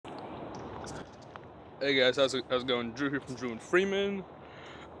Hey guys, how's it going? Drew here from Drew and Freeman.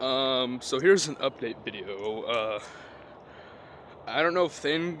 So here's an update video. I don't know if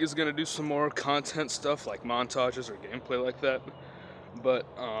Thing is gonna do some more content stuff like montages or gameplay like that, but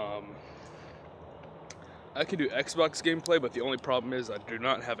I can do Xbox gameplay, but the only problem is I do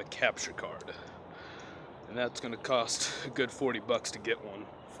not have a capture card, and that's gonna cost a good $40 to get one.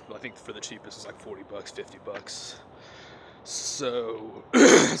 I think for the cheapest is like $40, $50. So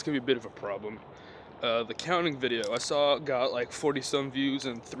it's gonna be a bit of a problem. The counting video I saw got like 40 some views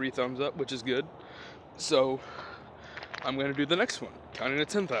and 3 thumbs up, which is good. So I'm gonna do the next one, counting to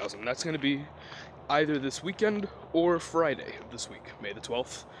 10,000. That's gonna be either this weekend or Friday of this week, May the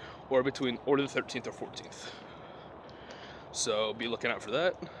 12th, or the 13th or 14th. So be looking out for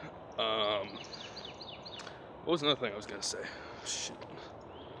that. What was another thing I was gonna say? Shit.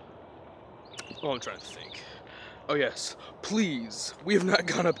 Oh, I'm trying to think. Oh yes, please, we have not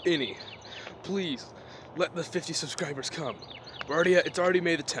gone up any. Please, let the 50 subscribers come. It's already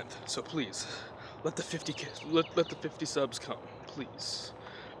May the 10th, so please, let the 50 subs come, please.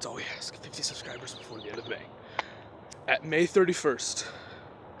 That's all we ask, 50 subscribers before the end of May. At May 31st,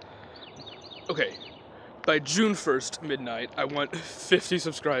 okay, by June 1st, midnight, I want 50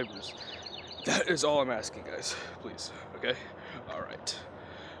 subscribers. That is all I'm asking, guys, please, okay? All right.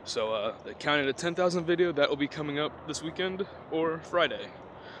 So, the counting to 10,000 video, that will be coming up this weekend or Friday.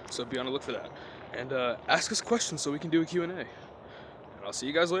 So be on the look for that. And ask us questions so we can do a Q&A. And I'll see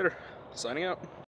you guys later. Signing out.